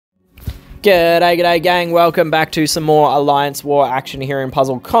G'day gang, welcome back to some more Alliance War action here in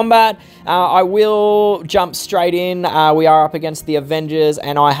Puzzle Combat. I will jump straight in. We are up against the Avengers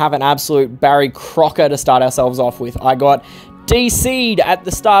and I have an absolute Barry Crocker to start ourselves off with. I got DC'd at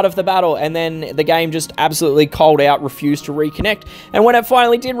the start of the battle and then the game just absolutely cold out, refused to reconnect. And when it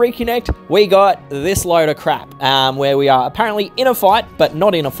finally did reconnect, we got this load of crap where we are apparently in a fight, but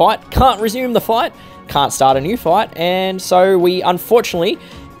not in a fight, can't resume the fight, can't start a new fight, and so we unfortunately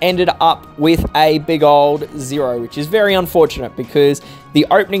ended up with a big old 0, which is very unfortunate because the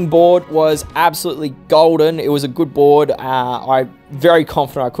opening board was absolutely golden. It was a good board. I'm very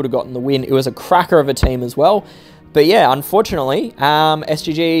confident I could have gotten the win. It was a cracker of a team as well. But yeah, unfortunately,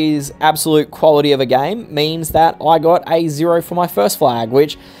 SGG's absolute quality of a game means that I got a 0 for my first flag,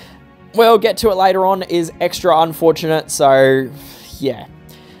 which we'll get to it later on, is extra unfortunate. So yeah,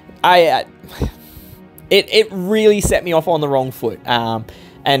 it really set me off on the wrong foot.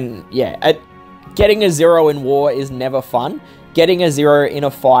 And yeah, getting a 0 in war is never fun. Getting a 0 in a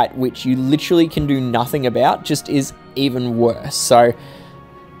fight, which you literally can do nothing about, just is even worse. So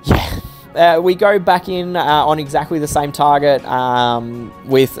yeah, we go back in on exactly the same target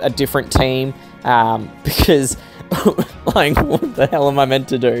with a different team because like, what the hell am I meant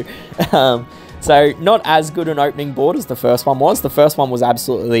to do? So not as good an opening board as the first one was. The first one was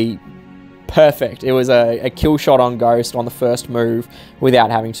absolutely perfect. It was a kill shot on Ghost on the first move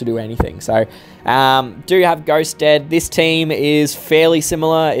without having to do anything. So do have Ghost dead. This team is fairly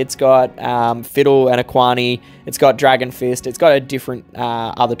similar. It's got Fiddle and Aquani. It's got Dragon Fist. It's got a different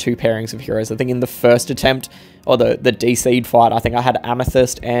other two pairings of heroes. I think in the first attempt, or the DC'd fight, I think I had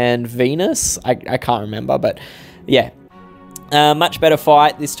Amethyst and Venus. I can't remember, but yeah. Much better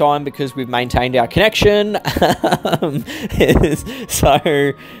fight this time because we've maintained our connection.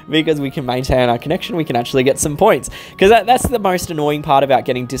 So, because we can maintain our connection, we can actually get some points. Because that's the most annoying part about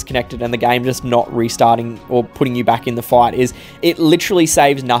getting disconnected and the game just not restarting or putting you back in the fight, is it literally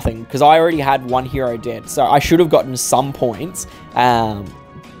saves nothing. Because I already had one hero dead, so I should have gotten some points.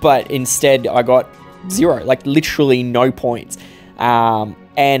 But instead, I got 0, like literally no points.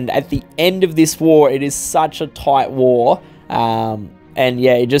 And at the end of this war, it is such a tight war. And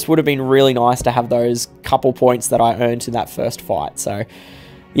yeah, it just would have been really nice to have those couple points that I earned in that first fight. So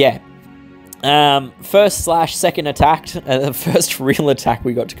yeah, first/second attack, the first real attack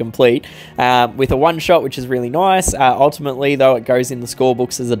we got to complete with a one shot, which is really nice. Ultimately, though, it goes in the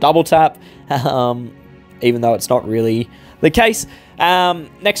scorebooks as a double tap, even though it's not really the case.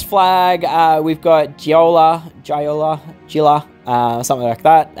 Next flag, we've got Gioia, something like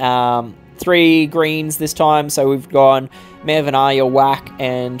that. 3 greens this time, so we've gone Mervenaya, Whack,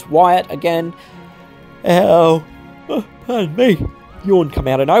 and Wyatt again. Oh, pardon me, yawn come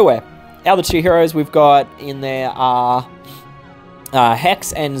out of nowhere. Our other 2 heroes we've got in there are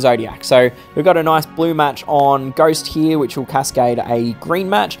Hex and Zodiac. So we've got a nice blue match on Ghost here, which will cascade a green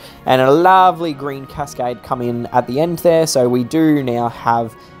match, and a lovely green cascade come in at the end there. So we do now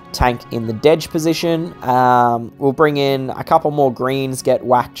have tank in the Dedge position. We'll bring in a couple more greens, get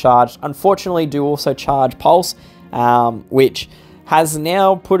Whack charged. Unfortunately, do also charge Pulse, which has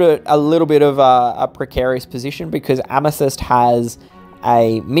now put it a little bit of a precarious position because Amethyst has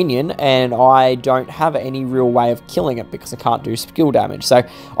a minion and I don't have any real way of killing it because I can't do skill damage. So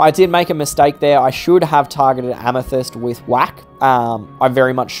I did make a mistake there. I should have targeted Amethyst with Whack. I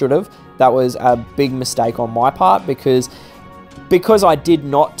very much should have. That was a big mistake on my part because I did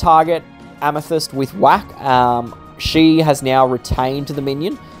not target Amethyst with Whack. She has now retained the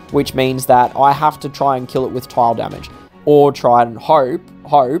minion, which means that I have to try and kill it with tile damage, or try and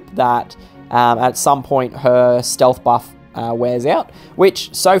hope that at some point her stealth buff wears out,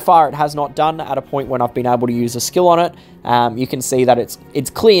 which so far it has not done at a point when I've been able to use a skill on it. You can see that it's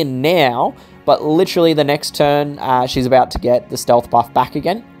clear now, but literally the next turn she's about to get the stealth buff back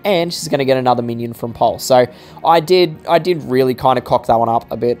again, and she's going to get another minion from Pulse. So I did really kind of cock that one up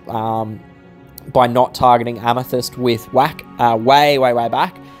a bit by not targeting Amethyst with Whack way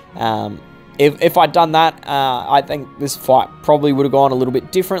back. If I'd done that, I think this fight probably would have gone a little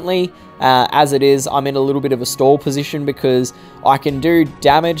bit differently. As it is, I'm in a little bit of a stall position because I can do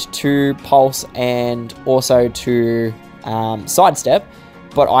damage to Pulse and also to Sidestep,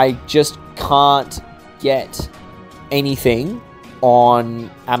 but I just can't get anything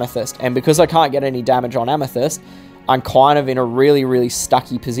on Amethyst. And because I can't get any damage on Amethyst, I'm kind of in a really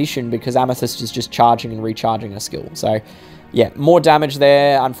stucky position because Amethyst is just charging and recharging a skill. So yeah, more damage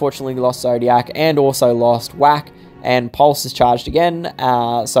there. Unfortunately, lost Zodiac and also lost Whack, and Pulse is charged again.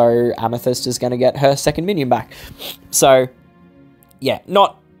 So Amethyst is going to get her second minion back. So yeah,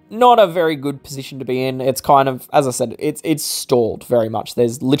 not not a very good position to be in. It's kind of, as I said, it's stalled very much.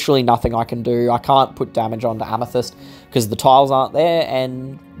 There's literally nothing I can do. I can't put damage onto Amethyst because the tiles aren't there,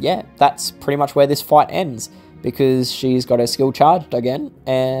 and yeah, that's pretty much where this fight ends, because she's got her skill charged again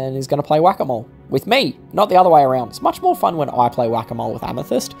and is going to play Whack-A-Mole with me, not the other way around. It's much more fun when I play Whack-A-Mole with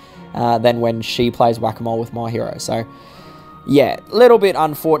Amethyst than when she plays Whack-A-Mole with my hero. So yeah, a little bit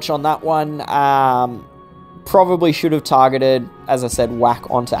unfortunate on that one. Probably should have targeted, as I said, Whack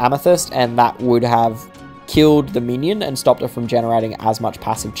onto Amethyst, and that would have killed the minion and stopped her from generating as much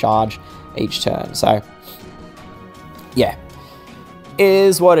passive charge each turn. So yeah,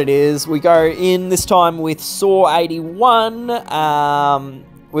 is what it is. We go in this time with Saw 81.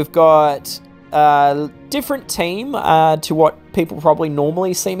 We've got a different team to what people probably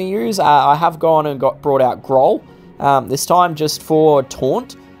normally see me use. I have gone and brought out Groll this time just for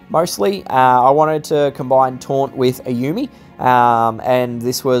taunt. Mostly, I wanted to combine Taunt with Ayumi, and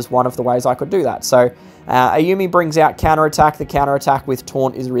this was one of the ways I could do that. So, Ayumi brings out Counterattack. The Counterattack with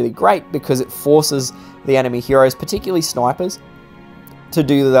Taunt is really great because it forces the enemy heroes, particularly snipers, to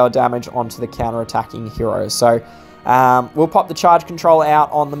do their damage onto the counterattacking heroes. So, we'll pop the Charge Control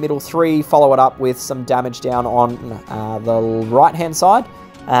out on the middle 3, follow it up with some damage down on the right-hand side,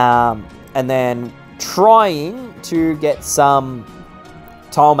 and then trying to get some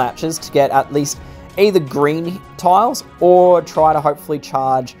tile matches to get at least either green tiles or try to hopefully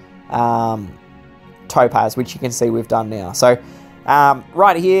charge Topaz, which you can see we've done now. So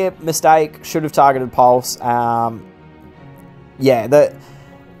right here, mistake, should have targeted Pulse. Yeah, the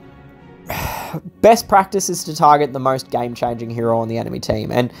best practice is to target the most game-changing hero on the enemy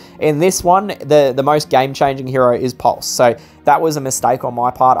team, and in this one the most game-changing hero is Pulse. So that was a mistake on my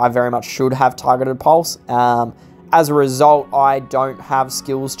part. I very much should have targeted Pulse. As a result, I don't have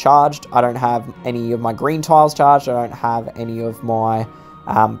skills charged. I don't have any of my green tiles charged. I don't have any of my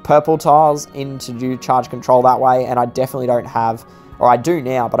purple tiles in to do charge control that way. And I definitely don't have, or I do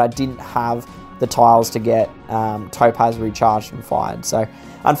now, but I didn't have the tiles to get Topaz recharged and fired. So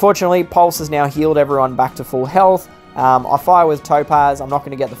unfortunately, Pulse has now healed everyone back to full health. I fire with Topaz. I'm not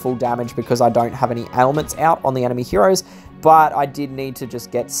going to get the full damage because I don't have any ailments out on the enemy heroes, but I did need to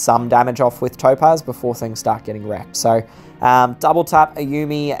just get some damage off with Topaz before things start getting wrecked. So double tap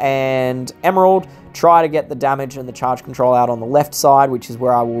Ayumi and Emerald, try to get the damage and the charge control out on the left side, which is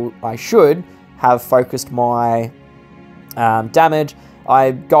where I should have focused my damage.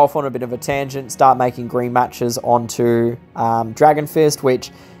 I go off on a bit of a tangent, start making green matches onto Dragon Fist, which,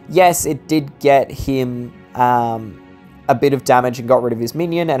 yes, it did get him a bit of damage and got rid of his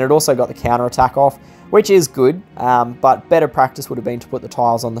minion, and it also got the counterattack off, which is good, but better practice would have been to put the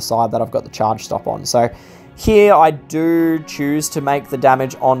tiles on the side that I've got the charge stop on. So here I do choose to make the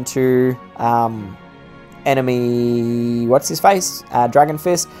damage onto enemy, what's his face? Dragon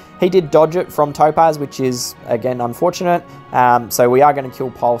Fist. He did dodge it from Topaz, which is, again, unfortunate. So we are going to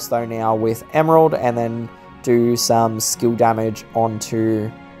kill Pulse, though, now with Emerald, and then do some skill damage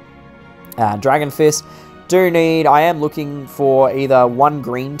onto Dragon Fist. I am looking for either one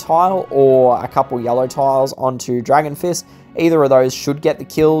green tile or a couple yellow tiles onto Dragon Fist. Either of those should get the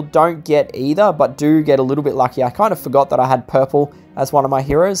kill. Don't get either, but do get a little bit lucky. I kind of forgot that I had purple as one of my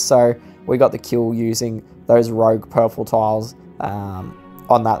heroes, so we got the kill using those rogue purple tiles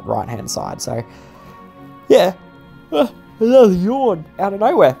on that right-hand side. So, yeah, another yawn out of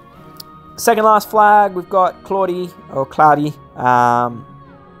nowhere. Second last flag, we've got Claudy.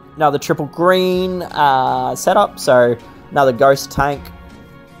 Another triple green setup, so another ghost tank.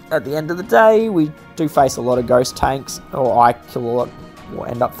 At the end of the day, we do face a lot of ghost tanks, or I kill a lot, or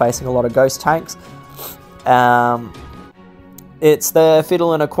end up facing a lot of ghost tanks. It's the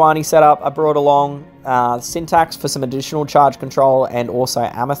Fiddle and Aquani setup. I brought along Syntax for some additional charge control, and also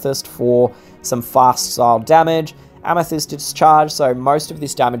Amethyst for some fast style damage. Amethyst is charged, so most of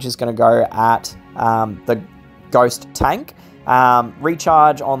this damage is going to go at the ghost tank.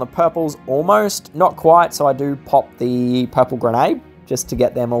 Recharge on the purples, almost, not quite, so I do pop the purple grenade just to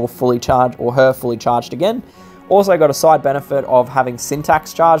get them all fully charged, or her fully charged again. Also got a side benefit of having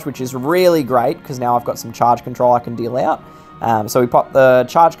Syntax charged, which is really great because now I've got some charge control I can deal out. So we pop the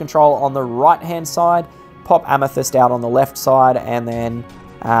charge control on the right hand side, pop Amethyst out on the left side, and then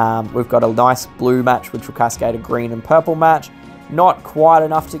we've got a nice blue match which will cascade a green and purple match. Not quite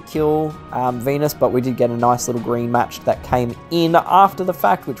enough to kill Venus, but we did get a nice little green match that came in after the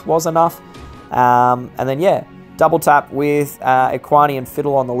fact, which was enough. And then, yeah, double tap with Equani and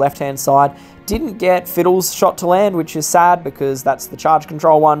Fiddle on the left-hand side. Didn't get Fiddle's shot to land, which is sad because that's the charge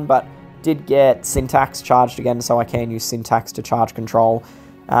control one, but did get Syntax charged again, so I can use Syntax to charge control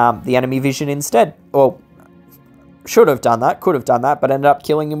the enemy vision instead. Well, should have done that, could have done that, but ended up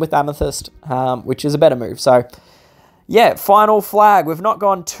killing him with Amethyst, which is a better move. So, yeah, final flag. We've not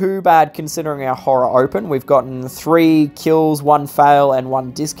gone too bad considering our horror open. We've gotten 3 kills, 1 fail, and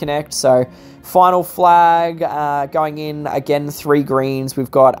 1 disconnect. So, final flag going in, again, 3 greens.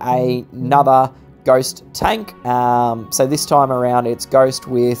 We've got another Ghost tank. So, this time around, it's Ghost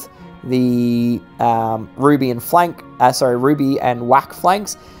with the Ruby and Whack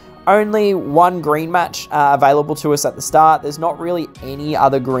flanks. Only 1 green match available to us at the start. There's not really any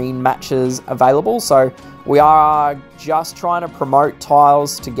other green matches available, so we are just trying to promote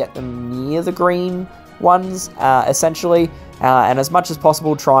tiles to get them near the green ones, essentially, and as much as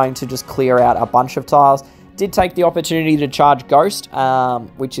possible trying to just clear out a bunch of tiles. Did take the opportunity to charge Ghost,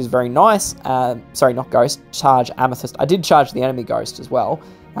 which is very nice. Sorry, not Ghost, charge Amethyst. I did charge the enemy Ghost as well,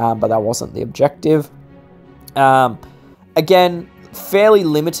 but that wasn't the objective. Again, fairly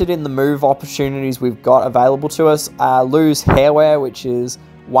limited in the move opportunities we've got available to us. Lose Hairwear, which is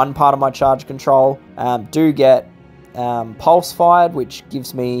one part of my charge control. Do get Pulse Fired, which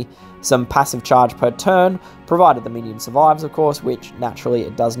gives me some passive charge per turn, provided the minion survives, of course, which naturally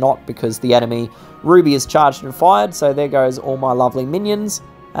it does not because the enemy Ruby is charged and fired, so there goes all my lovely minions,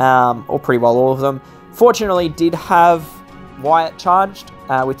 or pretty well all of them. Fortunately, did have Wyatt charged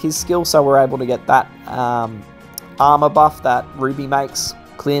with his skill, so we're able to get that armor buff that Ruby makes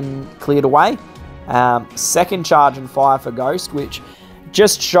cleared away. Second charge and fire for Ghost, which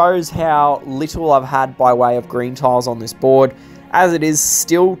just shows how little I've had by way of green tiles on this board. As it is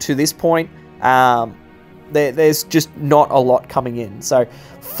still to this point, there's just not a lot coming in. So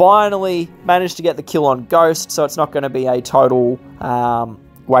finally managed to get the kill on Ghost, so it's not going to be a total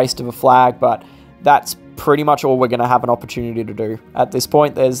waste of a flag, but that's pretty much all we're going to have an opportunity to do. At this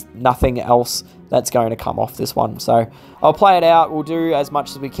point, there's nothing else that's going to come off this one. So I'll play it out. We'll do as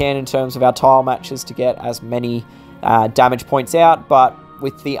much as we can in terms of our tile matches to get as many damage points out, but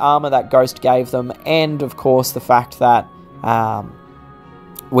with the armor that Ghost gave them, and of course the fact that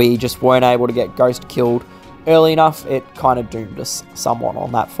we just weren't able to get Ghost killed early enough, it kind of doomed us somewhat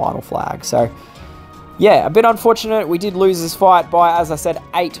on that final flag. So yeah, a bit unfortunate. We did lose this fight by, as I said,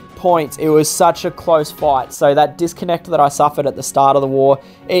 8 points. It was such a close fight. So that disconnect that I suffered at the start of the war,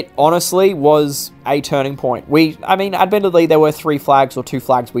 it honestly was a turning point. I mean, admittedly, there were 3 flags or 2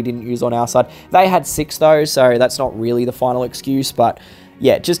 flags we didn't use on our side. They had 6 though, so that's not really the final excuse. But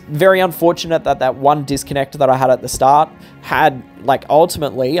yeah, just very unfortunate that that one disconnect that I had at the start had, like,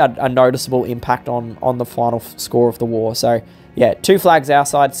 ultimately a noticeable impact on the final score of the war. So yeah, 2 flags our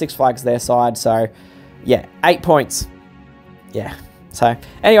side, 6 flags their side. So yeah, 8 points. Yeah. So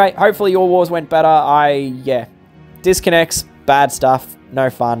anyway, hopefully your wars went better. Disconnects, bad stuff, no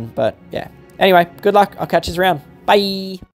fun, but yeah. Anyway, good luck. I'll catch you around. Bye.